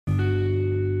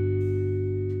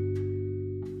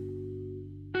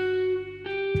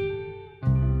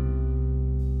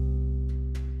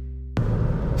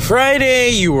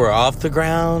Friday, you were off the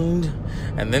ground,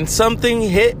 and then something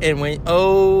hit and went,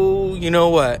 oh, you know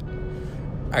what?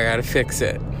 I gotta fix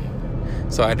it.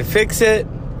 So I had to fix it.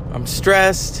 I'm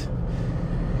stressed.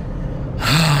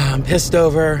 I'm pissed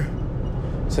over.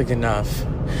 It's like enough.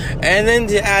 And then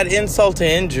to add insult to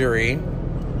injury,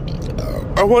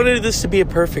 I wanted this to be a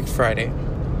perfect Friday.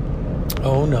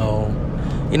 Oh no.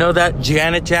 You know that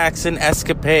Janet Jackson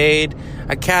escapade?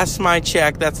 I cashed my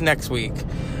check. That's next week.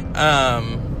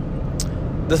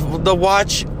 The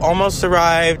watch almost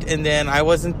arrived, and then I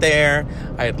wasn't there.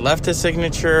 I had left a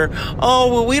signature. Oh,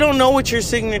 well, we don't know what your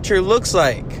signature looks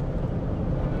like.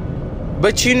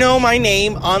 But you know my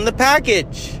name on the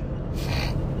package.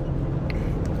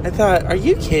 I thought, are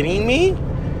you kidding me?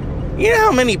 You know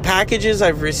how many packages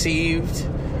I've received?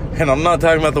 And I'm not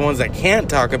talking about the ones I can't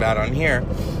talk about on here.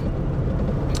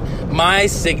 My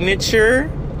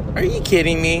signature? Are you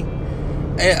kidding me?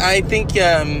 I think,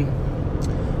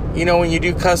 you know, when you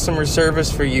do customer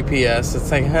service for UPS, it's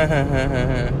like,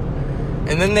 and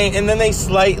then they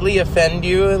slightly offend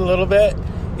you a little bit.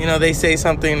 You know, they say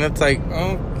something that's like,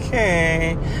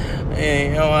 okay,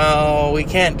 well, we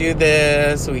can't do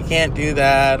this, we can't do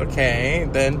that. Okay,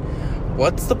 then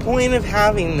what's the point of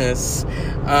having this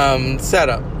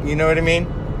setup? You know what I mean?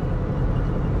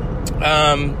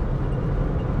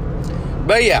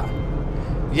 But yeah,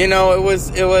 you know, it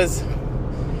was.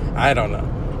 I don't know.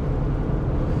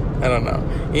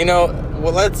 You know,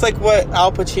 well, that's like what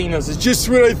Al Pacino says. Just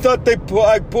when I thought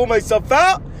I pull myself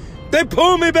out, they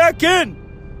pull me back in.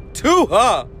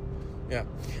 Too-ha. Yeah.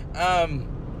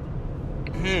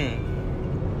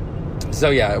 So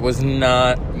yeah, it was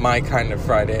not my kind of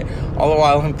Friday. All the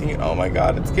while I'm thinking, oh my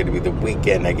God, it's going to be the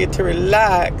weekend. I get to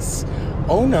relax.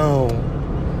 Oh no.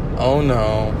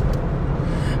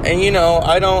 And you know,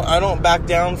 I don't back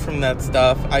down from that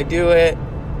stuff. I do it.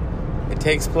 It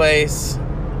takes place.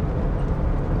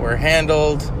 We're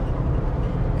handled.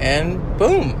 And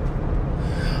boom.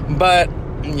 But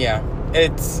yeah,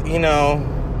 it's, you know,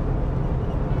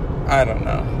 I don't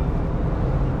know.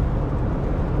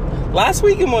 Last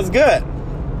weekend was good.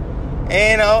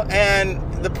 You know,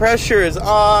 and the pressure is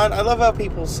on. I love how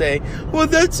people say, well,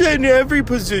 that's in every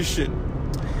position.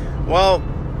 Well,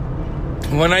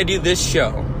 when I do this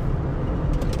show,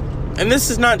 and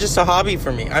this is not just a hobby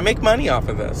for me. I make money off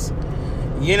of this.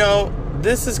 You know,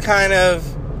 this is kind of,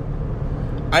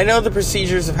 I know the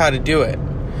procedures of how to do it.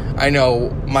 I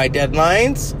know my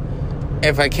deadlines.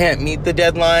 If I can't meet the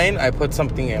deadline, I put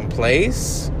something in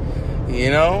place.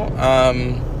 You know,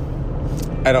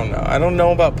 I don't know. I don't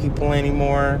know about people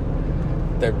anymore.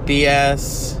 They're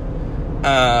BS.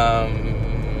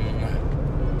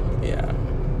 Yeah.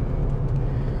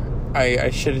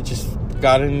 I should have just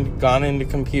gone into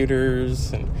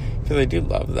computers, and because I do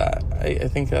love that. I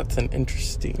think that's an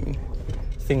interesting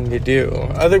thing to do.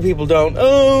 Other people don't.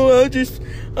 Oh,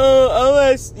 I'll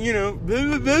ask, you know, blah,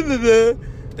 blah, blah, blah, blah.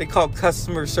 They call it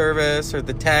customer service or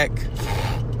the tech.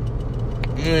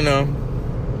 You know,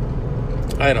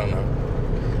 I don't know.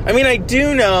 I mean, I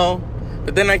do know,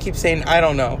 but then I keep saying I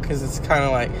don't know, because it's kind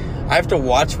of like I have to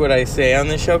watch what I say on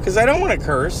this show, because I don't want to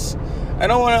curse. I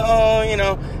don't want to, you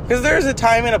know, because there's a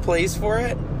time and a place for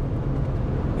it.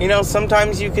 You know,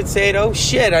 sometimes you could say it, oh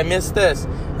shit, I missed this.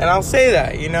 And I'll say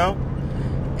that, you know.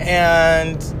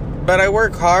 But I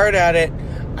work hard at it.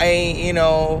 You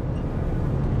know,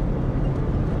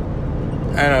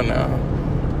 I don't know.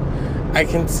 I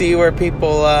can see where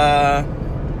people,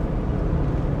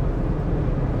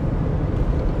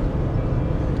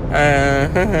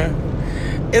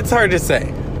 it's hard to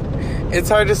say. It's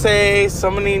hard to say.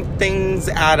 So many things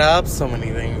add up. So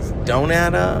many things don't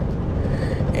add up.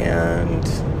 And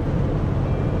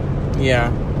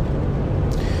yeah.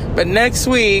 But next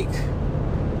week,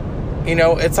 you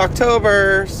know, it's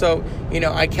October. So, you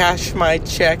know, I cash my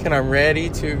check and I'm ready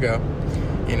to go.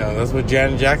 You know, that's what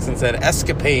Janet Jackson said.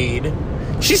 Escapade.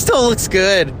 She still looks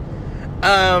good.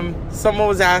 Someone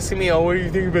was asking me, oh, what do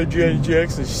you think about Janet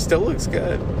Jackson? She still looks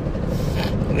good.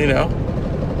 You know.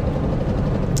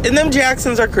 And them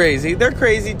Jacksons are crazy. They're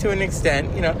crazy to an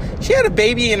extent. You know, she had a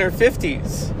baby in her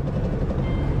 50s.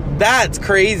 That's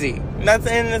crazy. And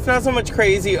it's not so much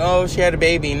crazy, oh, she had a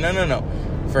baby. No.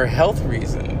 For health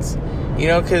reasons. You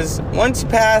know, because once you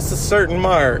pass a certain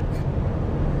mark,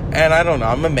 and I don't know,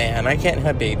 I'm a man. I can't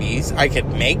have babies. I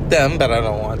could make them, but I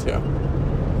don't want to.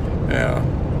 Yeah.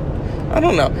 I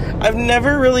don't know. I've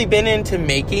never really been into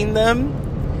making them.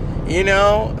 You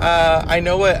know, I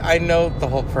know the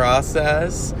whole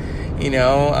process. You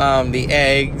know, the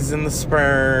eggs and the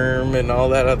sperm and all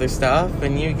that other stuff.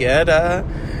 And you get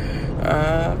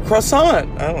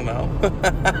croissant. I don't know.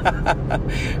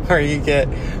 Or you get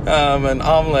an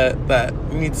omelet that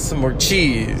needs some more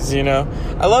cheese, you know.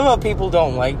 I love how people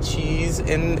don't like cheese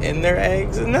in their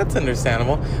eggs, and that's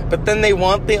understandable. But then they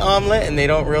want the omelet, and they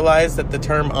don't realize that the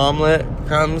term omelet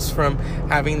comes from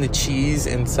having the cheese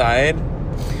inside.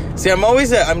 See,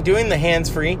 I'm doing the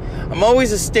hands-free. I'm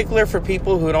always a stickler for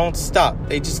people who don't stop.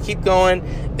 They just keep going.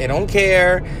 They don't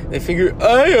care. They figure,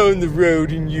 I own the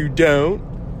road and you don't.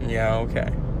 Yeah, okay.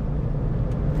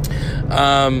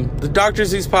 The Dr.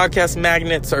 Zeus podcast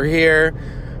magnets are here.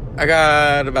 I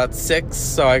got about 6,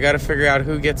 so I got to figure out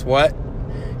who gets what.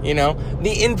 You know,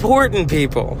 the important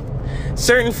people.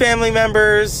 Certain family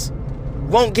members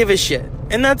won't give a shit.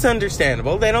 And that's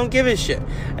understandable. They don't give a shit.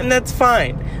 And that's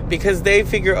fine. Because they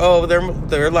figure, oh,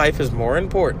 their life is more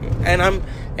important. And I'm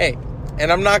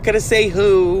not going to say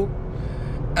who.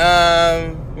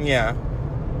 Yeah.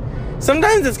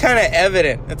 Sometimes it's kind of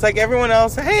evident. It's like everyone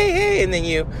else, hey, and then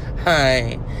you,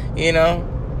 hi. You know?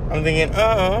 I'm thinking,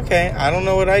 oh, okay. I don't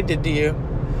know what I did to you.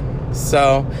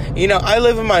 So, you know, I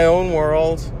live in my own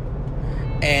world.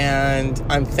 And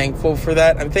I'm thankful for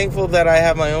that. I'm thankful that I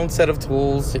have my own set of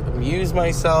tools to amuse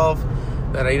myself,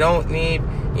 that I don't need.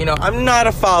 You know, I'm not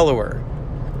a follower.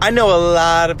 I know a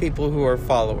lot of people who are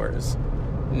followers.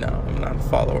 No, I'm not a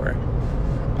follower.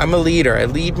 I'm a leader. I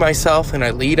lead myself and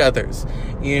I lead others.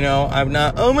 You know, I'm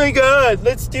not, oh my God,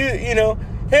 let's do, you know,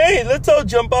 hey, let's all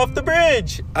jump off the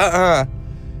bridge.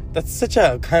 That's such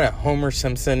a kind of Homer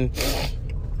Simpson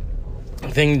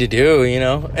thing to do, you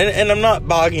know, and I'm not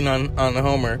bogging on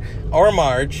Homer or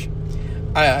Marge.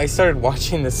 I started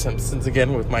watching The Simpsons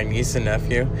again with my niece and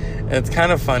nephew, and it's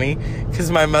kind of funny because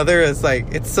my mother is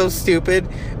like, it's so stupid,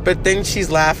 but then she's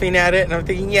laughing at it, and I'm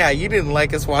thinking, yeah, you didn't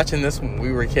like us watching this when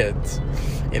we were kids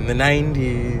in the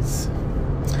 90s.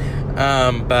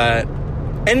 But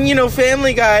and you know,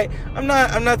 Family Guy, I'm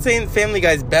not saying Family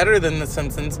Guy's better than The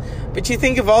Simpsons, but you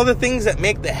think of all the things that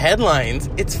make the headlines,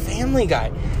 it's Family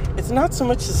Guy. It's not so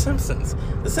much The Simpsons.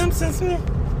 The Simpsons, you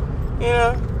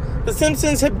know, The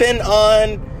Simpsons have been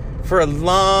on for a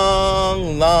long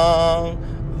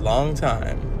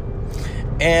time.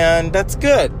 And that's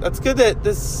good. That's good that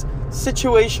this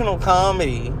situational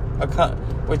comedy,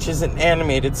 which is an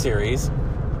animated series,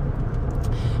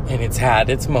 and it's had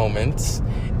its moments,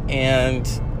 and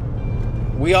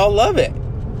we all love it.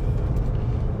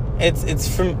 It's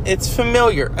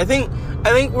familiar. I think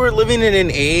we're living in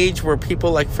an age where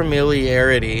people like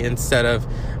familiarity instead of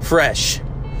fresh.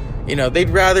 You know, they'd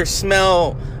rather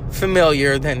smell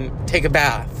familiar than take a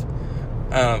bath.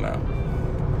 I don't know.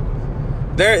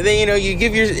 You know,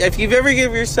 if you've ever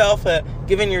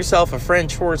given yourself a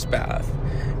French horse bath,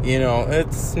 you know,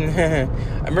 it's. I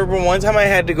remember one time I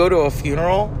had to go to a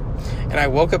funeral, and I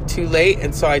woke up too late,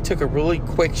 and so I took a really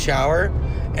quick shower.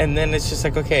 And then it's just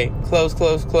like, okay, close.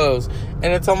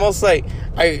 And it's almost like,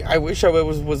 I wish I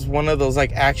was one of those,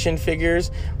 like, action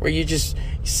figures where you just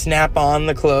snap on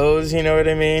the clothes, you know what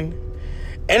I mean?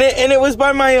 And it was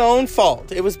by my own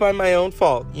fault. It was by my own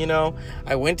fault, you know?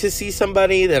 I went to see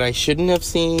somebody that I shouldn't have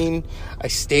seen. I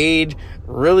stayed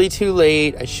really too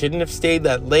late. I shouldn't have stayed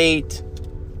that late.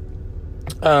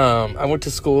 I went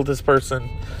to school with this person.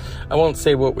 I won't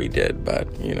say what we did,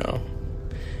 but, you know.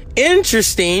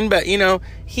 Interesting, but, you know,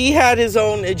 he had his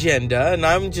own agenda, and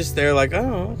I'm just there like,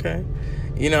 oh, okay,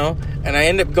 you know, and I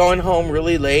end up going home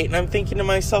really late, and I'm thinking to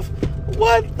myself,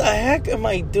 what the heck am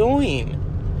I doing?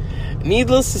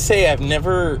 Needless to say, I've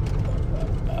never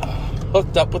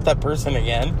hooked up with that person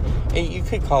again. You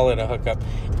could call it a hookup.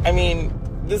 I mean,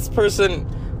 this person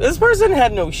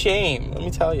had no shame, let me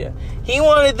tell you. He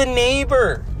wanted the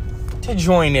neighbor to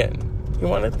join in. He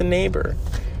wanted the neighbor.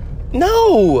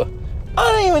 No! I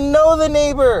don't even know the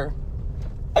neighbor.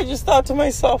 I just thought to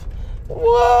myself,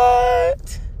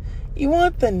 what? You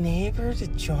want the neighbor to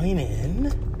join in?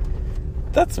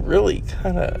 That's really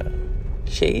kind of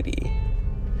shady.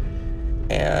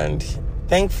 And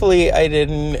thankfully I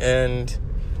didn't, and,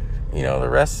 you know, the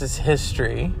rest is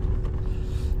history.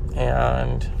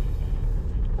 And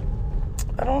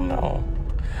I don't know.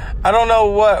 I don't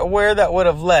know where that would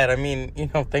have led. I mean, you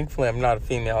know, thankfully I'm not a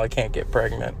female. I can't get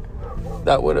pregnant.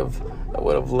 That would have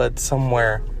led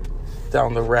somewhere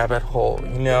down the rabbit hole,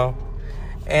 you know?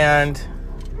 And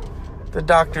the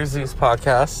Dr. Zeus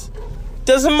podcast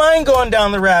doesn't mind going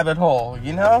down the rabbit hole,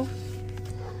 you know?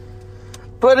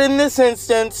 But in this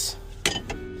instance,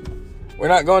 we're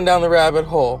not going down the rabbit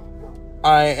hole.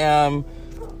 I am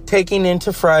taking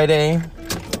into Friday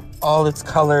all its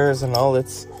colors and all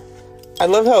its... I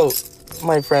love how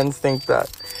my friends think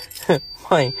that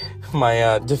my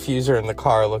diffuser in the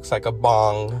car looks like a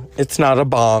bong. It's not a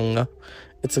bong.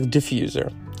 It's a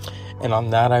diffuser. And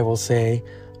on that, I will say,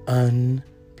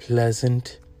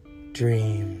 unpleasant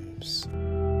dreams.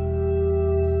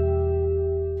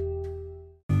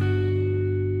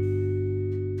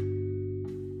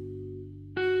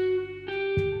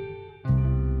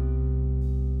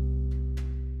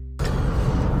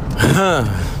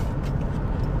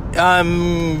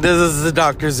 This is the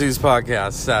Dr. Zeus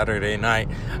podcast, Saturday night.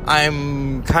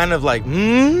 I'm kind of like,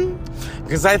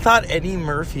 because I thought Eddie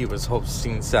Murphy was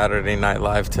hosting Saturday Night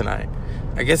Live tonight.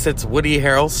 I guess it's Woody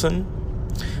Harrelson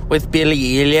with Billie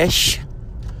Eilish.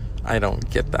 I don't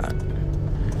get that.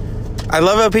 I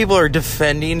love how people are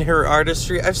defending her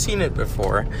artistry. I've seen it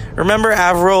before. Remember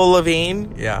Avril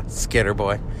Lavigne? Yeah, Skater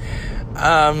Boy.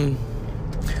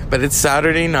 But it's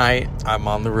Saturday night. I'm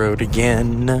on the road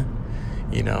again.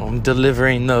 You know, I'm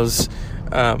delivering those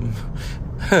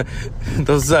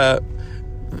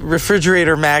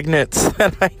refrigerator magnets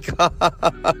that I got.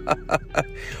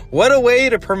 What a way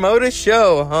to promote a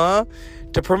show, huh?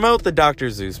 To promote the Dr.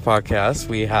 Zeus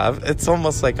podcast, it's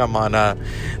almost like I'm on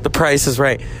The Price is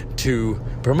Right. To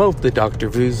promote the Dr.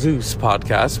 Zeus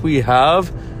podcast, we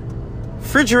have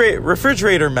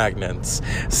refrigerator magnets,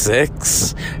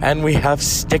 6, and we have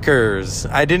stickers.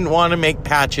 I didn't want to make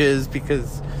patches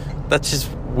because that's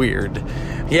just weird.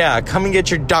 Yeah, come and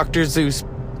get your Dr. Zeus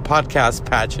podcast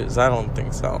patches. I don't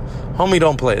think so. Homie,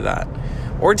 don't play that.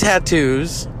 Or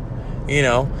tattoos. You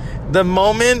know, the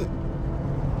moment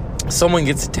someone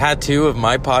gets a tattoo of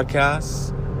my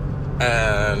podcast,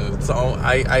 and so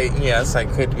I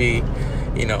could be,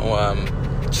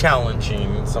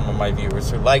 challenging some of my viewers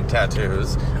who like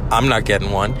tattoos. I'm not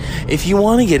getting one. If you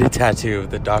want to get a tattoo of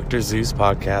the Dr. Zeus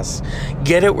podcast,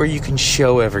 get it where you can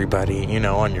show everybody,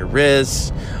 on your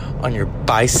wrist, on your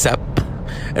bicep.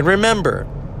 And remember,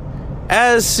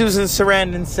 as Susan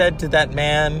Sarandon said to that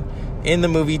man in the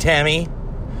movie Tammy,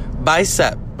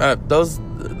 bicep, those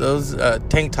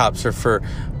tank tops are for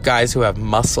guys who have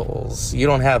muscles. You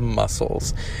don't have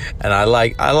muscles. And I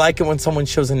like it when someone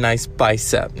shows a nice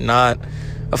bicep, not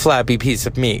a flabby piece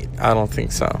of meat. I don't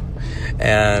think so.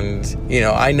 And,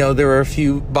 I know there are a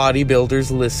few bodybuilders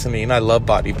listening. I love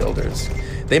bodybuilders.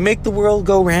 They make the world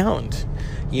go round,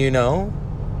 Steroids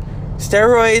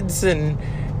and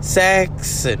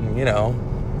sex and,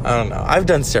 I don't know. I've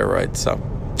done steroids, so,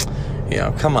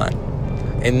 come on.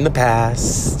 In the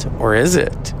past, or is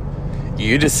it?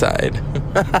 You decide.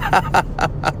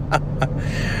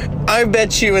 I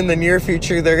bet you in the near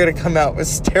future they're going to come out with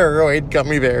steroid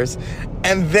gummy bears,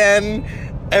 and then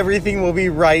everything will be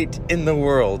right in the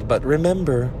world. But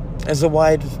remember, as a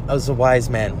wise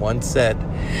man once said,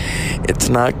 it's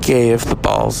not gay if the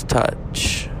balls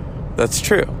touch. That's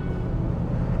true.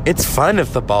 It's fun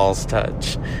if the balls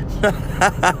touch.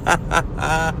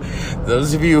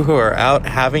 Those of you who are out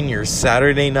having your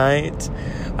Saturday night,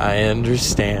 I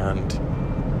understand.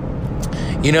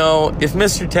 If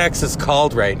Mr. Texas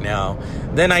called right now,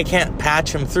 then I can't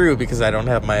patch him through because I don't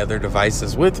have my other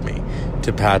devices with me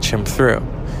to patch him through.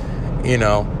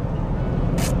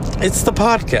 It's the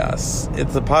podcast.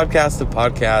 It's the podcast of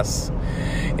podcasts.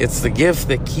 It's the gift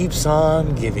that keeps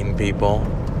on giving, people.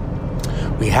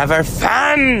 We have our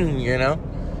fun, Yeah.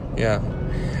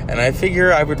 And I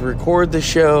figure I would record the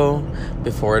show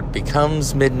before it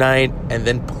becomes midnight, and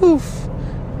then poof,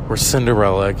 we're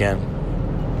Cinderella again.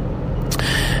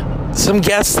 Some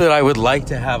guests that I would like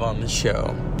to have on the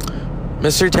show.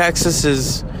 Mr. Texas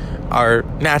is our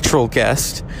natural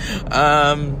guest.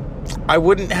 I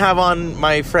wouldn't have on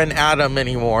my friend Adam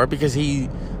anymore because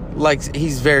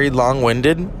he's very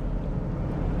long-winded.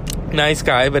 Nice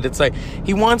guy, but it's like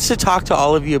he wants to talk to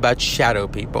all of you about shadow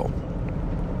people.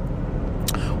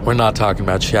 We're not talking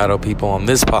about shadow people on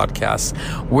this podcast.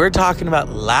 We're talking about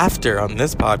laughter on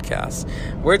this podcast.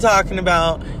 We're talking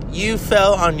about you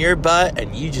fell on your butt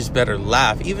and you just better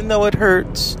laugh, even though it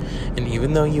hurts and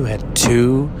even though you had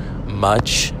too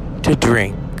much to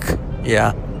drink.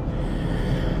 Yeah.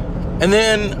 And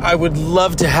then I would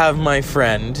love to have my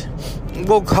friend,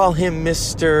 we'll call him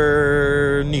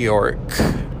Mr. New York.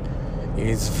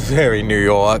 He's very New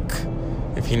York,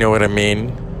 if you know what I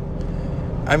mean.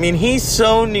 I mean, he's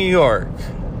so New York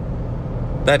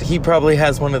that he probably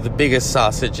has one of the biggest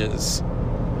sausages.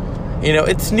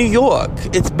 It's New York.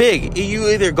 It's big. You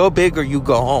either go big or you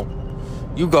go home.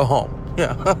 You go home.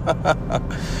 Yeah.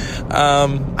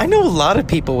 I know a lot of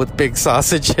people with big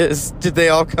sausages. Did they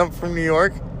all come from New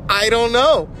York? I don't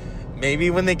know.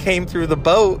 Maybe when they came through the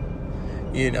boat,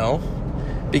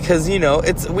 because,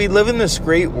 we live in this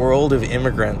great world of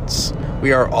immigrants.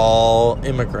 We are all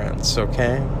immigrants,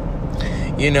 okay?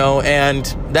 And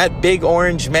that big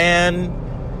orange man,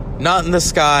 not in the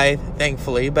sky,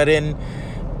 thankfully, but in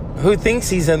who thinks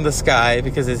he's in the sky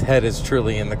because his head is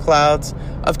truly in the clouds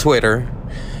of Twitter,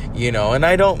 and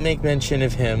I don't make mention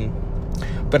of him,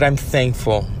 but I'm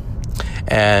thankful.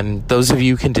 And those of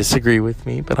you can disagree with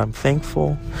me, but I'm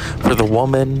thankful for the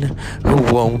woman who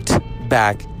won't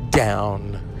back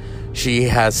down. She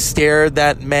has stared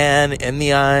that man in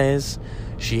the eyes.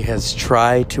 She has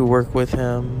tried to work with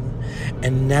him.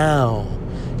 And now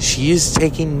she is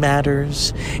taking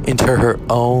matters into her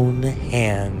own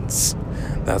hands.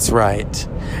 That's right.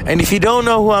 And if you don't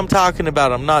know who I'm talking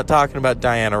about, I'm not talking about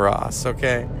Diana Ross,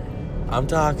 okay? I'm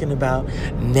talking about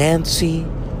Nancy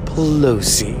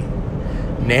Pelosi.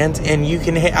 And you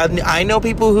can I know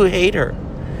people who hate her.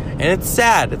 And it's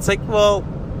sad. It's like, well,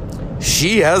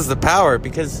 she has the power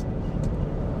because,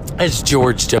 as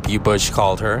George W. Bush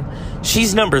called her,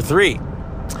 she's number 3.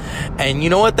 And you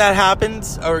know what that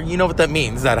happens? Or you know what that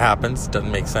means? That happens.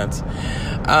 Doesn't make sense.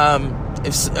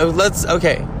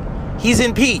 He's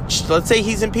impeached. Let's say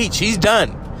he's impeached. He's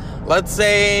done. Let's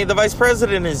say the vice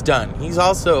president is done. He's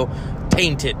also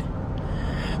tainted.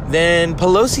 Then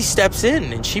Pelosi steps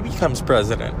in and she becomes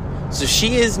president. So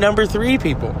she is number 3,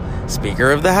 people.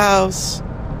 Speaker of the House.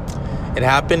 It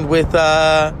happened with,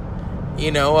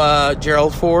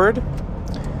 Gerald Ford,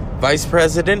 vice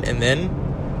president, and then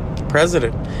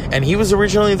president. And he was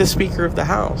originally the Speaker of the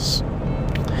House.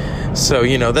 So,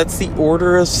 that's the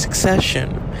order of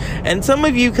succession. And some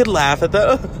of you could laugh at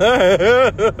that.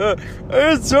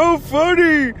 It's so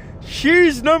funny.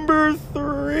 She's number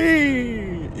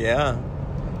 3. Yeah.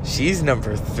 She's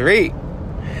number 3.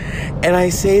 And I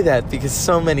say that because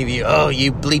so many of you,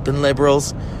 you bleeping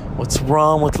liberals. What's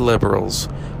wrong with liberals?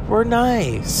 We're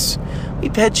nice. We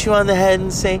pet you on the head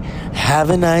and say, have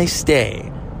a nice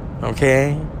day.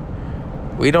 Okay?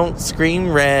 We don't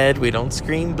scream red. We don't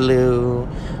scream blue.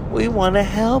 We want to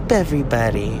help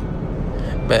everybody.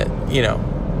 But,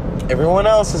 everyone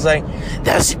else is like,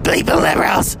 those bleeping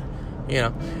liberals.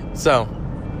 So,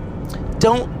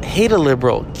 don't hate a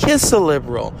liberal. Kiss a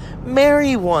liberal.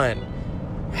 Marry one.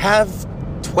 Have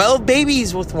 12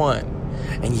 babies with one.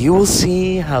 And you will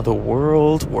see how the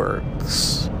world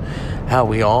works. How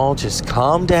we all just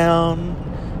calm down,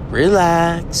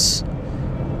 relax,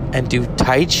 and do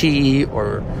Tai Chi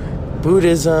or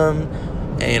Buddhism,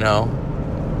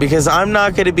 because I'm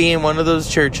not going to be in one of those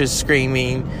churches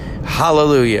screaming,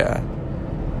 hallelujah.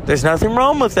 There's nothing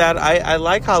wrong with that. I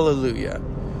like hallelujah.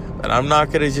 But I'm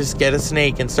not going to just get a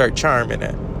snake and start charming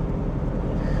it.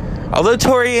 Although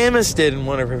Tori Amos did in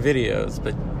one of her videos,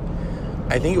 but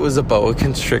I think it was a boa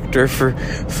constrictor for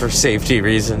safety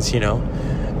reasons,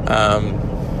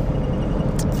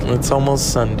 It's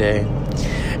almost Sunday.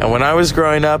 And when I was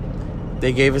growing up,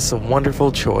 they gave us a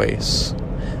wonderful choice.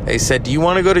 They said, do you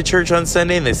want to go to church on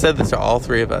Sunday? And they said this to all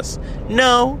 3 of us.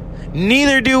 No,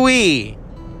 neither do we.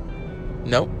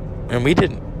 Nope, and we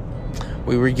didn't.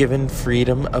 We were given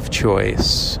freedom of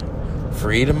choice,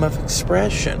 freedom of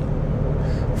expression,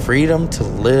 freedom to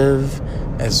live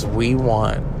as we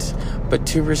want, but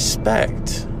to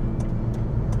respect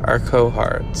our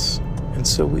cohorts. And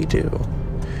so we do.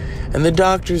 And the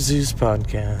Dr. Zeus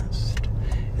podcast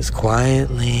is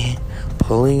quietly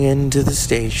pulling into the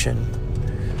station,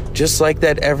 just like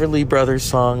that Everly Brothers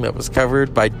song that was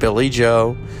covered by Billy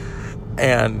Joe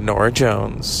and Norah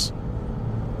Jones.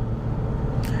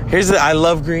 I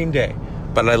love Green Day,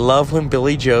 but I love when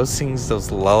Billy Joe sings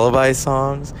those lullaby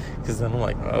songs, because then I'm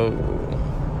like, oh,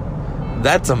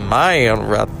 that's a man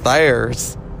right there.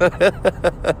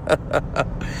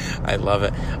 I love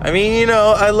it. I mean,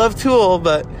 I love Tool,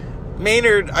 but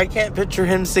Maynard, I can't picture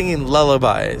him singing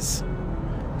lullabies.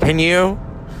 Can you?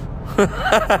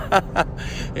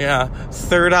 Yeah.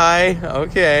 Third Eye,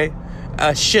 okay.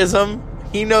 Schism,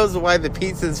 he knows why the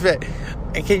pieces fit.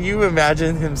 And can you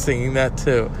imagine him singing that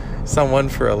to someone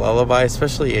for a lullaby,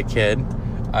 especially a kid?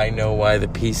 I know why the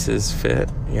pieces fit.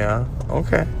 Yeah,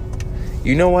 okay.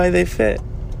 You know why they fit.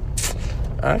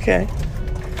 Okay.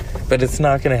 But it's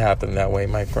not going to happen that way,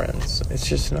 my friends. It's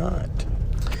just not.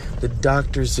 The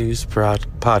Dr. Zeus I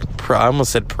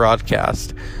almost said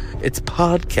podcast. It's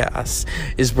podcast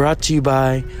is brought to you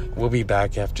by, we'll be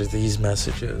back after these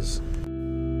messages.